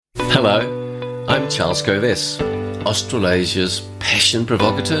Hello, I'm Charles Kovess, Australasia's passion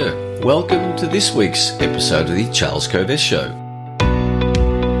provocateur. Welcome to this week's episode of the Charles Kovess Show.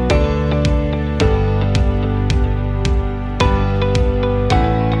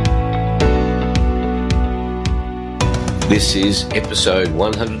 This is episode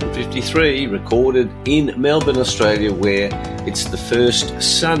 153, recorded in Melbourne, Australia, where it's the first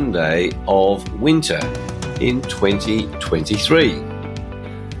Sunday of winter in 2023.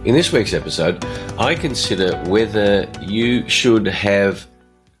 In this week's episode, I consider whether you should have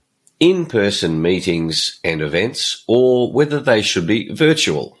in-person meetings and events or whether they should be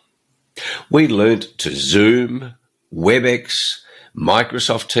virtual. We learnt to Zoom, WebEx,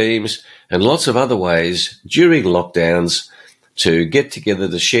 Microsoft Teams, and lots of other ways during lockdowns to get together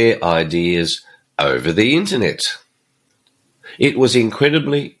to share ideas over the internet. It was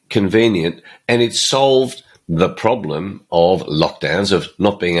incredibly convenient and it solved the problem of lockdowns, of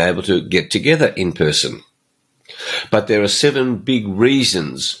not being able to get together in person. But there are 7 big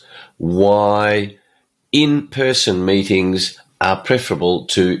reasons why in-person meetings are preferable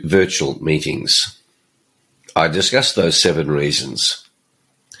to virtual meetings. I discussed those 7 reasons.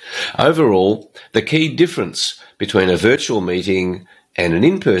 Overall, the key difference between a virtual meeting and an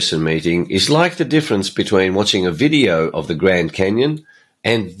in-person meeting is like the difference between watching a video of the Grand Canyon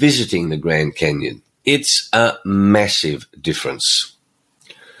and visiting the Grand Canyon. It's a massive difference.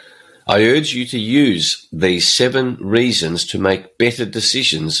 I urge you to use these 7 reasons to make better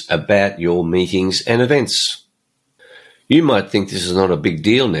decisions about your meetings and events. You might think this is not a big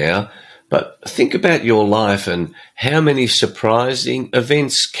deal now, but think about your life and how many surprising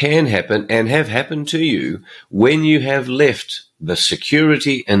events can happen and have happened to you when you have left the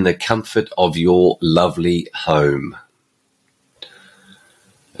security and the comfort of your lovely home.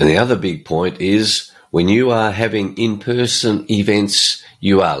 And the other big point is, when you are having in-person events,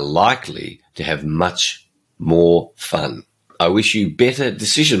 you are likely to have much more fun. I wish you better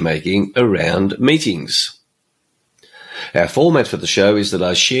decision-making around meetings. Our format for the show is that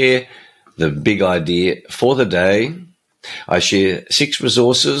I share the big idea for the day. I share 6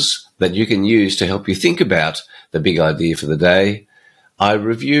 resources that you can use to help you think about the big idea for the day. I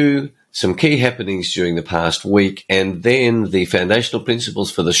review some key happenings during the past week, and then the foundational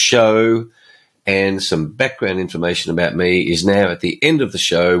principles for the show and some background information about me is now at the end of the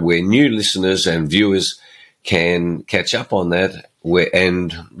show, where new listeners and viewers can catch up on that,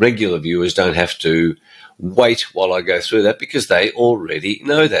 and regular viewers don't have to wait while I go through that because they already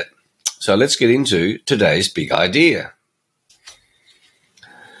know that. So let's get into today's big idea.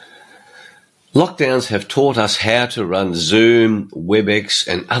 Lockdowns have taught us how to run Zoom, WebEx,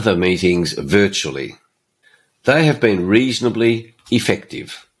 and other meetings virtually. They have been reasonably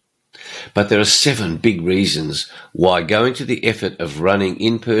effective. But there are 7 big reasons why going to the effort of running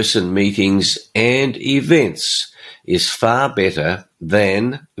in-person meetings and events is far better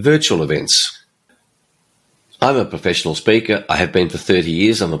than virtual events. I'm a professional speaker. I have been for 30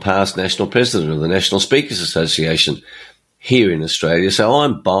 years. I'm a past national president of the National Speakers Association here in Australia. So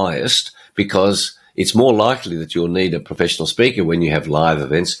I'm biased because it's more likely that you'll need a professional speaker when you have live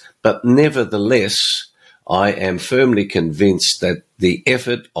events. But nevertheless, I am firmly convinced that the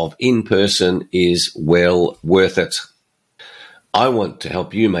effort of in-person is well worth it. I want to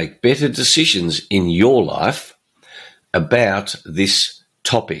help you make better decisions in your life about this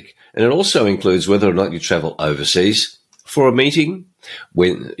topic. And it also includes whether or not you travel overseas for a meeting.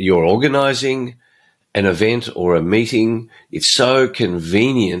 When you're organising an event or a meeting, it's so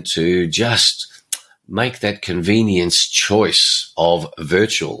convenient to just make that convenience choice of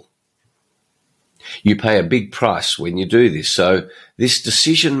virtual. You pay a big price when you do this. So this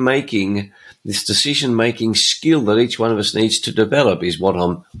decision-making skill that each one of us needs to develop is what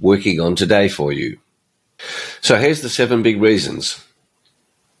I'm working on today for you. So here's the 7 big reasons.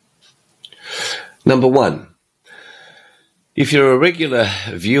 Number 1, if you're a regular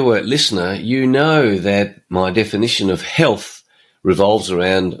viewer, listener, you know that my definition of health revolves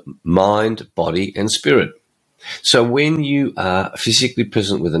around mind, body, and spirit. So when you are physically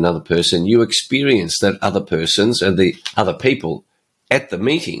present with another person, you experience that other person's and the other people at the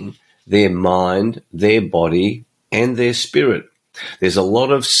meeting, their mind, their body, and their spirit. There's a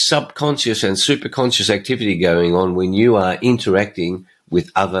lot of subconscious and superconscious activity going on when you are interacting with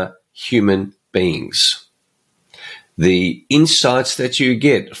other human beings. The insights that you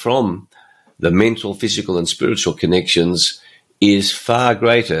get from the mental, physical, and spiritual connections is far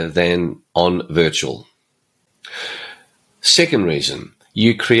greater than on virtual. Second reason,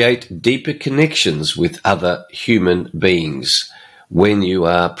 you create deeper connections with other human beings when you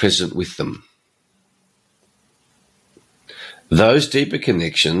are present with them. Those deeper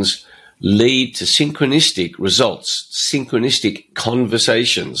connections lead to synchronistic results, synchronistic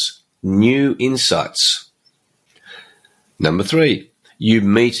conversations, new insights. Number 3, you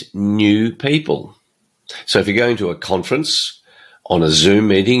meet new people. So if you're going to a conference, on a Zoom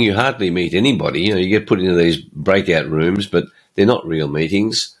meeting, you hardly meet anybody. You get put into these breakout rooms, but they're not real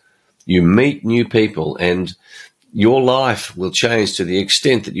meetings. You meet new people, and your life will change to the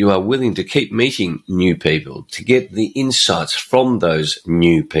extent that you are willing to keep meeting new people to get the insights from those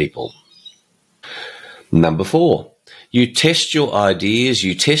new people. Number 4, you test your ideas,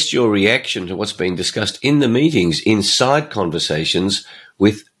 you test your reaction to what's being discussed in the meetings, inside conversations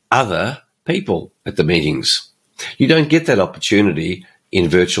with other people at the meetings. You don't get that opportunity in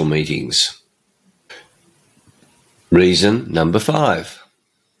virtual meetings. Reason number 5,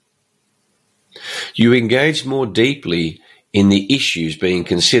 you engage more deeply in the issues being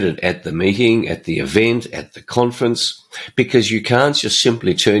considered at the meeting, at the event, at the conference, because you can't just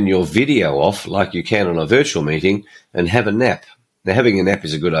simply turn your video off like you can on a virtual meeting and have a nap. Now, having a nap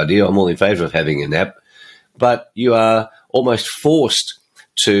is a good idea. I'm all in favour of having a nap, but you are almost forced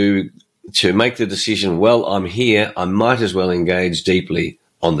to make the decision, well, I'm here, I might as well engage deeply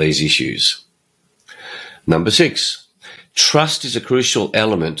on these issues. Number 6, trust is a crucial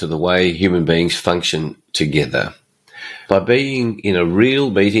element to the way human beings function together. By being in a real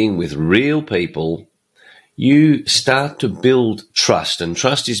meeting with real people, you start to build trust, and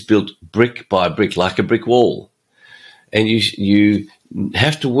trust is built brick by brick, like a brick wall. And you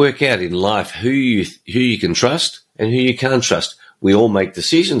have to work out in life who you can trust and who you can't trust. We all make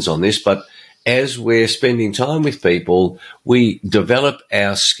decisions on this, but as we're spending time with people, we develop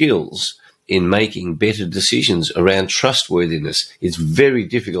our skills in making better decisions around trustworthiness. It's very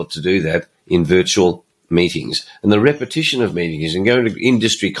difficult to do that in virtual meetings. And the repetition of meetings and going to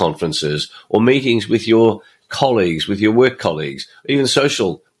industry conferences or meetings with your colleagues, with your work colleagues, even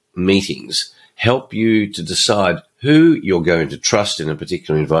social meetings, help you to decide who you're going to trust in a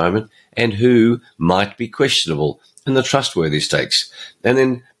particular environment and who might be questionable, and the trustworthy stakes. And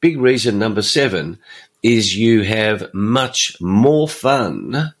then big reason number 7 is you have much more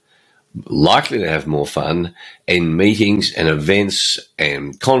fun, likely to have more fun in meetings and events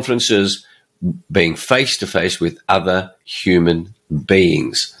and conferences, being face-to-face with other human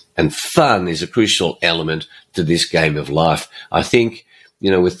beings. And fun is a crucial element to this game of life. I think,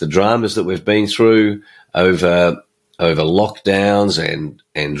 with the dramas that we've been through over lockdowns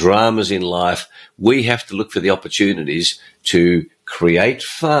and dramas in life, we have to look for the opportunities to create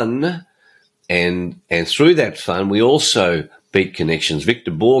fun, and through that fun, we also beat connections.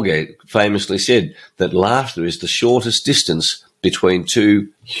 Victor Borge famously said that laughter is the shortest distance between two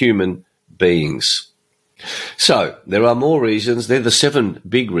human beings. So there are more reasons. They're the 7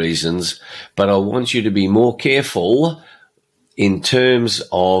 big reasons, but I want you to be more careful in terms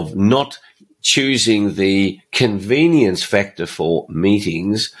of not choosing the convenience factor for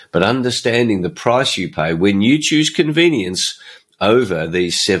meetings, but understanding the price you pay when you choose convenience over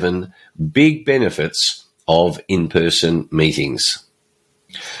these 7 big benefits of in-person meetings.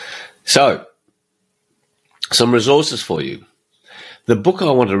 So, some resources for you. The book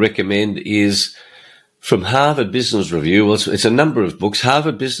I want to recommend is from Harvard Business Review. Well, it's a number of books.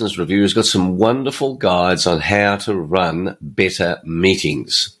 Harvard Business Review has got some wonderful guides on how to run better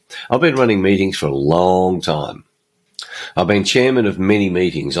meetings. I've been running meetings for a long time. I've been chairman of many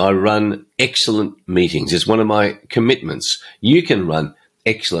meetings. I run excellent meetings. It's one of my commitments. You can run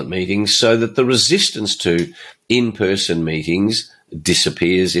excellent meetings so that the resistance to in-person meetings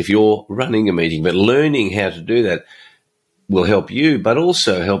disappears if you're running a meeting. But learning how to do that will help you, but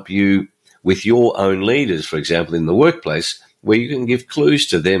also help you with your own leaders, for example, in the workplace, where you can give clues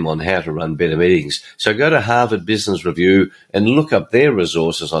to them on how to run better meetings. So go to Harvard Business Review and look up their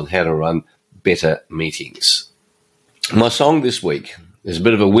resources on how to run better meetings. My song this week is a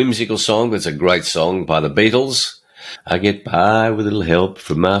bit of a whimsical song, but it's a great song by the Beatles. I get by with a little help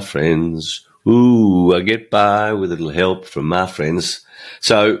from my friends. Ooh, I get by with a little help from my friends.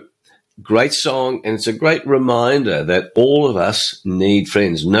 So, great song, and it's a great reminder that all of us need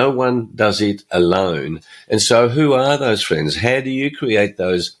friends. No one does it alone. And so who are those friends? How do you create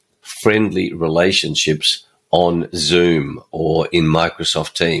those friendly relationships on Zoom or in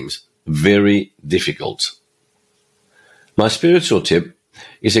Microsoft Teams? Very difficult. My spiritual tip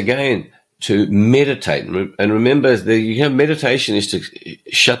is, again, to meditate. And remember, meditation is to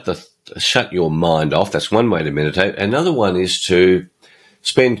shut your mind off. That's one way to meditate. Another one is to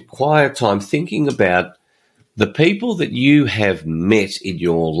spend quiet time thinking about the people that you have met in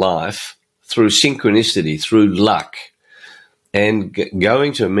your life through synchronicity, through luck, and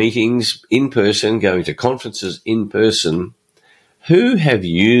going to meetings in person, going to conferences in person, Who have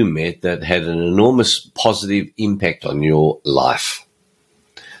you met that had an enormous positive impact on your life?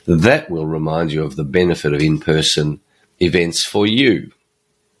 That will remind you of the benefit of in-person events for you.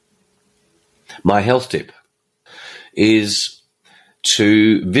 My health tip is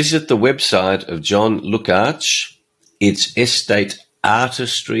to visit the website of John Lukács. It's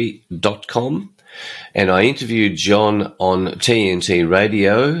estateartistry.com. And I interviewed John on TNT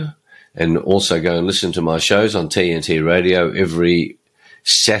Radio, and also go and listen to my shows on TNT Radio every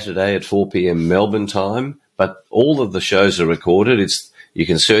Saturday at 4 p.m. Melbourne time. But all of the shows are recorded. You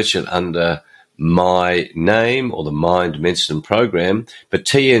can search it under my name or the Mind Medicine program, but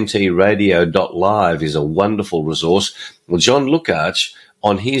tntradio.live is a wonderful resource. Well, John Lukács,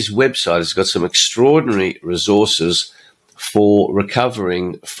 on his website, has got some extraordinary resources for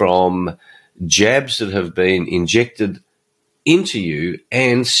recovering from jabs that have been injected into you.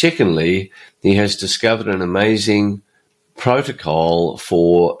 And secondly, he has discovered an amazing protocol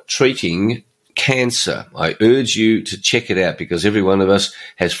for treating cancer. I urge you to check it out because every one of us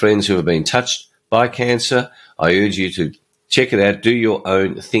has friends who have been touched by cancer. I urge you to check it out, do your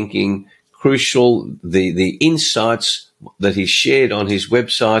own thinking. Crucial, the insights that he shared on his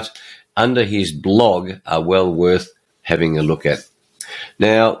website under his blog are well worth having a look at.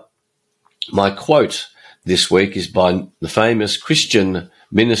 Now, my quote this week is by the famous Christian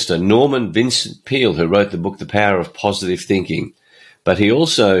minister Norman Vincent Peale, who wrote the book The Power of Positive Thinking. But he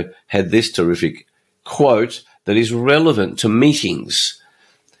also had this terrific quote that is relevant to meetings.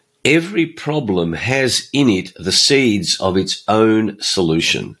 Every problem has in it the seeds of its own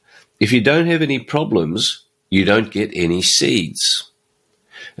solution. If you don't have any problems, you don't get any seeds.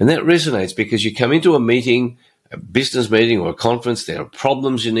 And that resonates because you come into a meeting, a business meeting or a conference, there are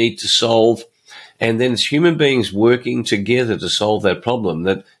problems you need to solve, and then it's human beings working together to solve that problem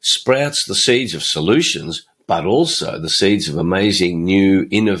that sprouts the seeds of solutions, but also the seeds of amazing, new,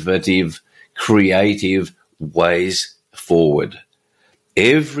 innovative, creative ways forward.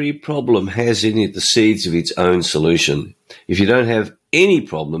 Every problem has in it the seeds of its own solution. If you don't have any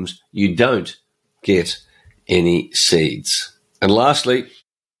problems, you don't get any seeds. And lastly,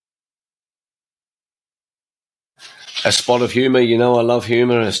 a spot of humour. You know I love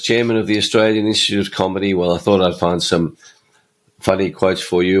humour. As chairman of the Australian Institute of Comedy, well, I thought I'd find some funny quotes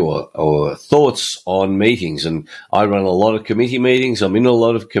for you or thoughts on meetings. And I run a lot of committee meetings. I'm in a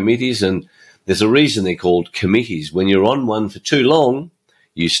lot of committees, and there's a reason they're called committees. When you're on one for too long,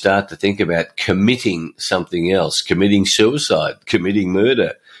 you start to think about committing something else, committing suicide, committing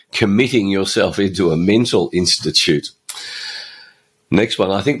murder, committing yourself into a mental institute. Next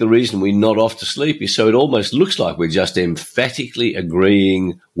one, I think the reason we nod off to sleep is so it almost looks like we're just emphatically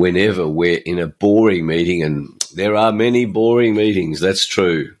agreeing whenever we're in a boring meeting, and there are many boring meetings, that's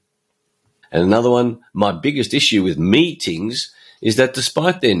true. And another one, my biggest issue with meetings is that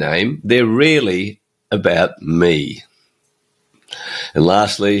despite their name, they're rarely about me. And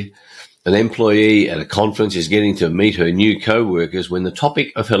lastly, an employee at a conference is getting to meet her new co-workers when the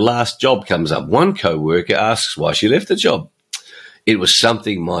topic of her last job comes up. One co-worker asks why she left the job. It was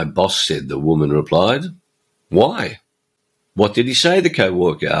something my boss said, the woman replied. Why? What did he say? The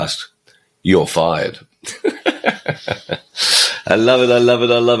co-worker asked. You're fired. I love it, I love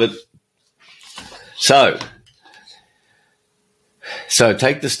it, I love it. So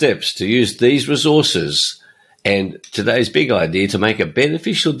take the steps to use these resources and today's big idea to make a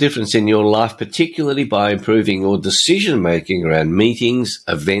beneficial difference in your life, particularly by improving your decision-making around meetings,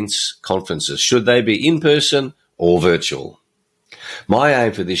 events, conferences, should they be in person or virtual. My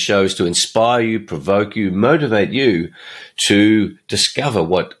aim for this show is to inspire you, provoke you, motivate you to discover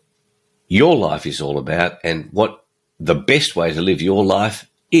what your life is all about and what the best way to live your life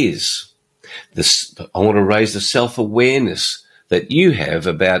is. I want to raise the self-awareness that you have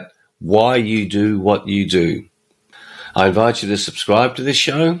about why you do what you do. I invite you to subscribe to this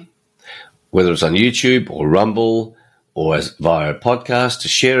show, whether it's on YouTube or Rumble or via a podcast, to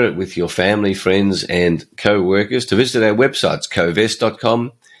share it with your family, friends, and co-workers, to visit our websites,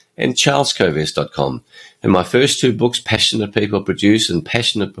 covest.com and charlescovest.com. And my first two books, Passionate People Produce and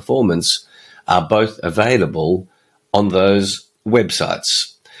Passionate Performance, are both available on those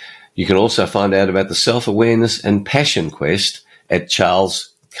websites. You can also find out about the Self-Awareness and Passion Quest at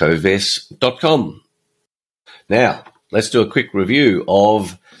charlescovest.com. Now, let's do a quick review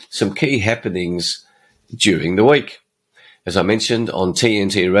of some key happenings during the week. As I mentioned on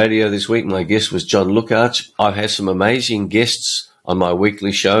TNT Radio this week, my guest was John Lukács. I've had some amazing guests on my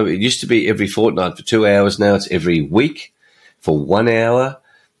weekly show. It used to be every fortnight for 2 hours. Now it's every week for 1 hour.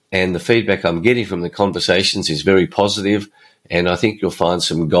 And the feedback I'm getting from the conversations is very positive. And I think you'll find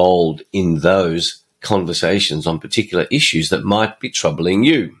some gold in those conversations on particular issues that might be troubling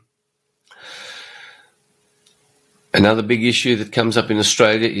you. Another big issue that comes up in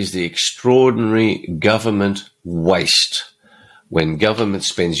Australia is the extraordinary government waste. When government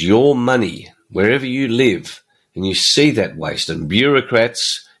spends your money wherever you live, and you see that waste, and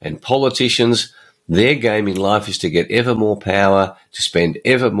bureaucrats and politicians, their game in life is to get ever more power, to spend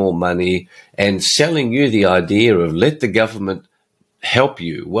ever more money, and selling you the idea of let the government help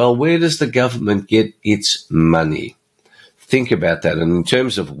you. Well, where does the government get its money? Think about that. And in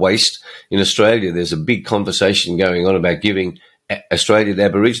terms of waste, in Australia, there's a big conversation going on about giving Australian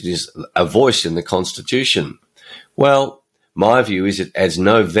Aborigines a voice in the Constitution. Well, my view is it adds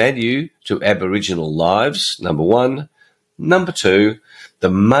no value to Aboriginal lives, number one. Number two, the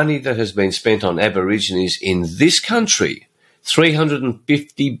money that has been spent on Aborigines in this country,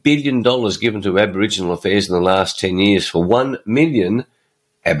 $350 billion given to Aboriginal affairs in the last 10 years for 1 million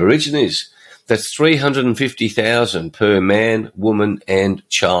Aborigines. That's $350,000 per man, woman and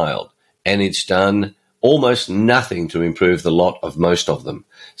child. And it's done almost nothing to improve the lot of most of them.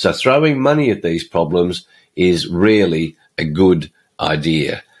 So throwing money at these problems is really a good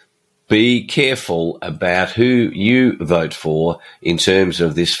idea. Be careful about who you vote for in terms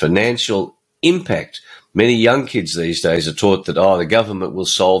of this financial impact. Many young kids these days are taught that, the government will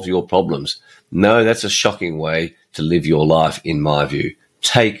solve your problems. No, that's a shocking way to live your life, in my view.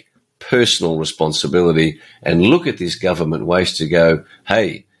 Take personal responsibility and look at this government waste to go,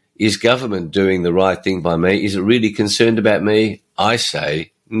 hey, is government doing the right thing by me? Is it really concerned about me? I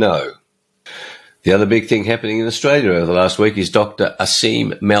say no. The other big thing happening in Australia over the last week is Dr.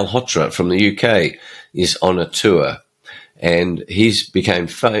 Aseem Malhotra from the UK is on a tour, and he's become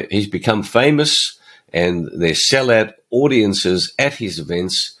famous, and they sell out audiences at his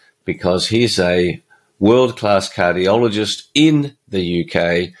events because he's a world-class cardiologist in the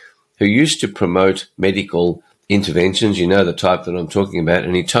UK who used to promote medical interventions, you know the type that I'm talking about,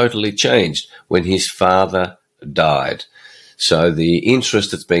 and he totally changed when his father died. So the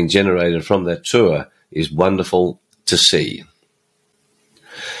interest that's being generated from that tour is wonderful to see.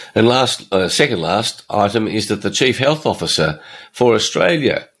 And second last item is that the Chief Health Officer for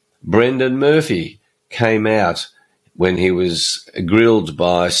Australia, Brendan Murphy, came out when he was grilled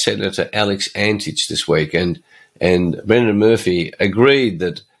by Senator Alex Antich this week, and Brendan Murphy agreed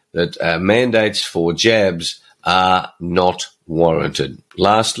that mandates for jabs are not warranted.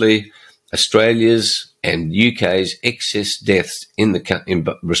 Lastly, Australia's and UK's excess deaths in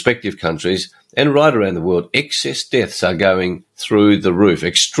respective countries and right around the world, excess deaths are going through the roof.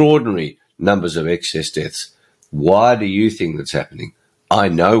 Extraordinary numbers of excess deaths. Why do you think that's happening? I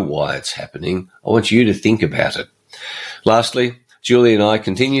know why it's happening. I want you to think about it. Lastly, Julie and I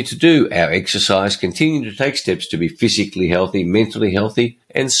continue to do our exercise, continue to take steps to be physically healthy, mentally healthy,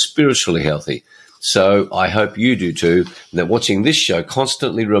 and spiritually healthy. So I hope you do too, and that watching this show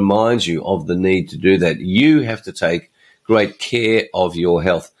constantly reminds you of the need to do that. You have to take great care of your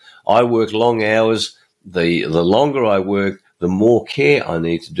health. I work long hours. The longer I work, the more care I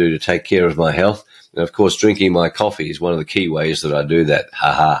need to do to take care of my health. And of course, drinking my coffee is one of the key ways that I do that.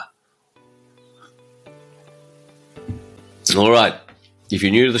 Ha. All right. If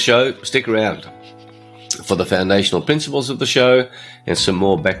you're new to the show, stick around for the foundational principles of the show and some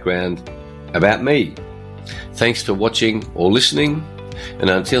more background about me. Thanks for watching or listening. And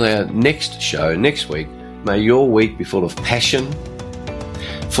until our next show next week, may your week be full of passion,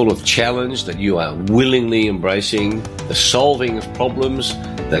 full of challenge that you are willingly embracing, the solving of problems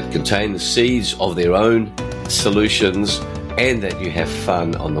that contain the seeds of their own solutions, and that you have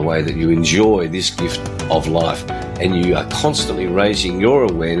fun on the way, that you enjoy this gift of life, and you are constantly raising your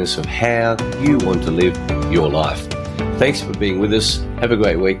awareness of how you want to live your life. Thanks for being with us. Have a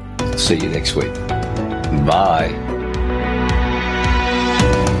great week. See you next week. Bye.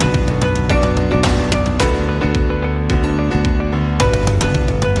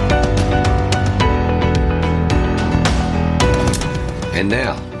 And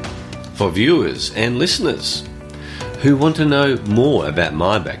now, for viewers and listeners who want to know more about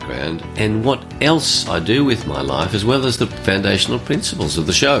my background and what else I do with my life, as well as the foundational principles of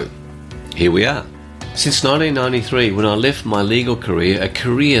the show, here we are. Since 1993, when I left my legal career, a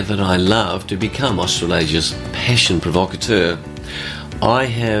career that I love, to become Australasia's passion provocateur, I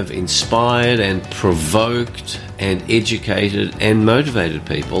have inspired and provoked and educated and motivated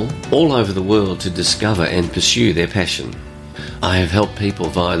people all over the world to discover and pursue their passion. I have helped people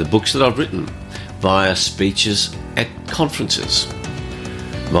via the books that I've written, via speeches at conferences,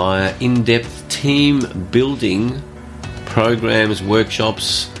 via in-depth team building programs,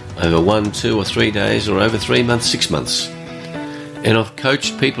 workshops over 1, 2 or 3 days, or over 3 months, 6 months. And I've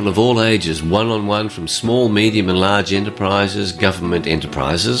coached people of all ages, one-on-one, from small, medium and large enterprises, government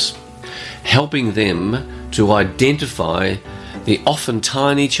enterprises, helping them to identify the often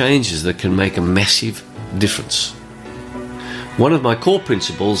tiny changes that can make a massive difference. One of my core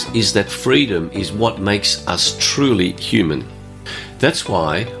principles is that freedom is what makes us truly human. That's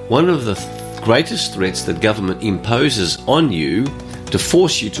why one of the greatest threats that government imposes on you to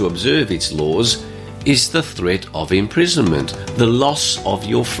force you to observe its laws is the threat of imprisonment, the loss of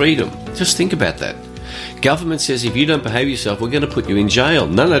your freedom. Just think about that. Government says if you don't behave yourself, we're going to put you in jail.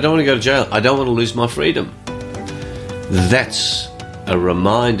 No, I don't want to go to jail. I don't want to lose my freedom. That's a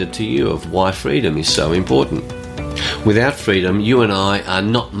reminder to you of why freedom is so important. Without freedom, you and I are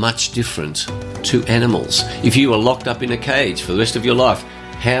not much different to animals. If you were locked up in a cage for the rest of your life,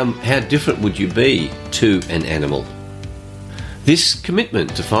 how different would you be to an animal? This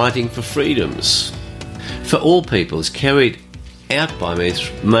commitment to fighting for freedoms for all people is carried out by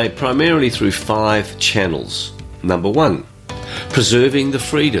me primarily through 5 channels. Number 1, preserving the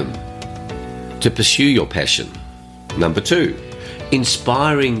freedom to pursue your passion. Number 2,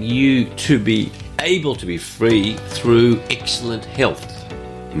 inspiring you to be able to be free through excellent health.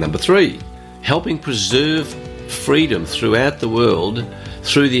 Number 3, helping preserve freedom throughout the world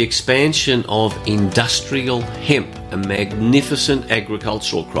through the expansion of industrial hemp, a magnificent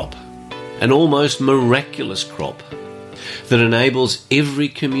agricultural crop, an almost miraculous crop that enables every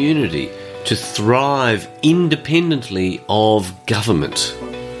community to thrive independently of government.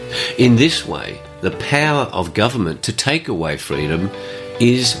 In this way, the power of government to take away freedom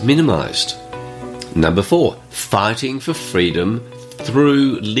is minimized. Number 4, fighting for freedom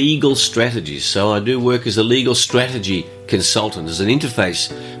through legal strategies. So I do work as a legal strategy consultant, as an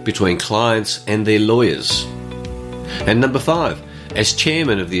interface between clients and their lawyers. And number 5, as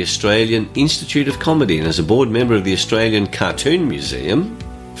chairman of the Australian Institute of Comedy and as a board member of the Australian Cartoon Museum,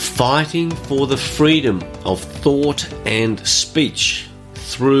 fighting for the freedom of thought and speech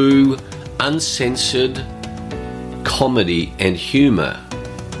through uncensored comedy and humour,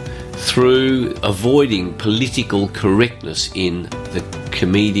 through avoiding political correctness in the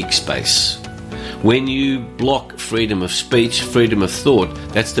comedic space. When you block freedom of speech, freedom of thought,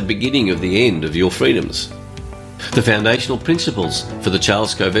 that's the beginning of the end of your freedoms. The foundational principles for the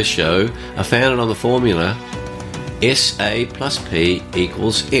Charles Kovess Show are founded on the formula SA plus P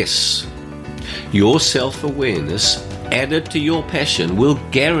equals S. Your self-awareness added to your passion will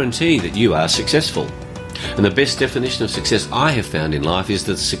guarantee that you are successful. And the best definition of success I have found in life is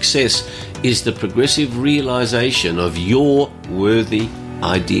that success is the progressive realization of your worthy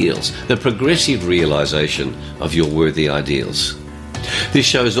ideals. The progressive realization of your worthy ideals. This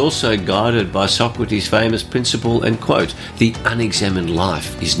show is also guided by Socrates' famous principle and quote, "The unexamined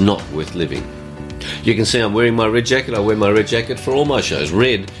life is not worth living." You can see I'm wearing my red jacket. I wear my red jacket for all my shows.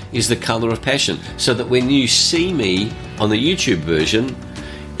 Red is the colour of passion, so that when you see me on the YouTube version,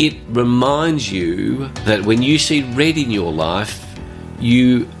 it reminds you that when you see red in your life,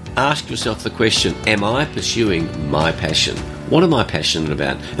 you ask yourself the question, am I pursuing my passion? What am I passionate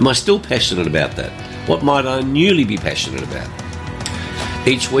about? Am I still passionate about that? What might I newly be passionate about?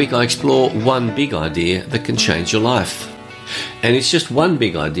 Each week I explore one big idea that can change your life. And it's just one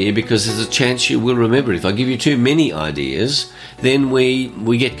big idea because there's a chance you will remember it. If I give you too many ideas, then we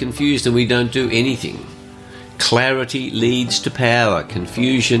get confused and we don't do anything. Clarity leads to power.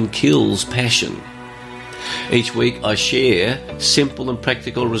 Confusion kills passion. Each week I share simple and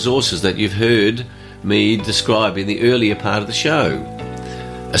practical resources that you've heard me describe in the earlier part of the show.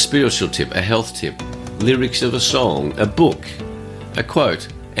 A spiritual tip, a health tip, lyrics of a song, a book, a quote,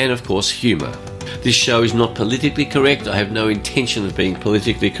 and of course humour. This show is not politically correct. I have no intention of being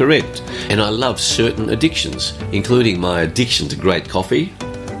politically correct. And I love certain addictions, including my addiction to great coffee,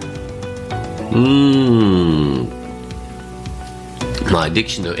 my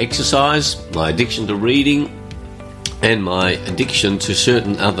addiction to exercise, my addiction to reading, and my addiction to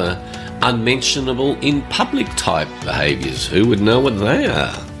certain other unmentionable in public type behaviours. Who would know what they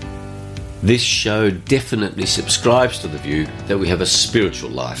are? This show definitely subscribes to the view that we have a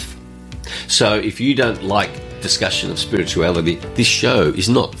spiritual life. So if you don't like discussion of spirituality, this show is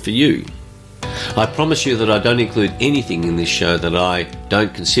not for you. I promise you that I don't include anything in this show that I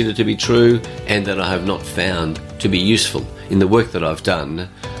don't consider to be true and that I have not found to be useful in the work that I've done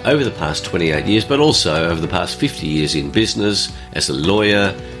over the past 28 years, but also over the past 50 years in business, as a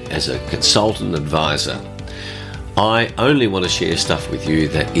lawyer, as a consultant advisor. I only want to share stuff with you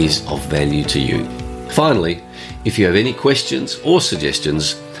that is of value to you. Finally, if you have any questions or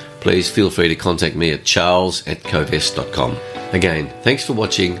suggestions, please feel free to contact me at charles@kovess.com. Again, thanks for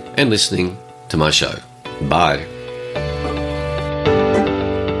watching and listening to my show. Bye.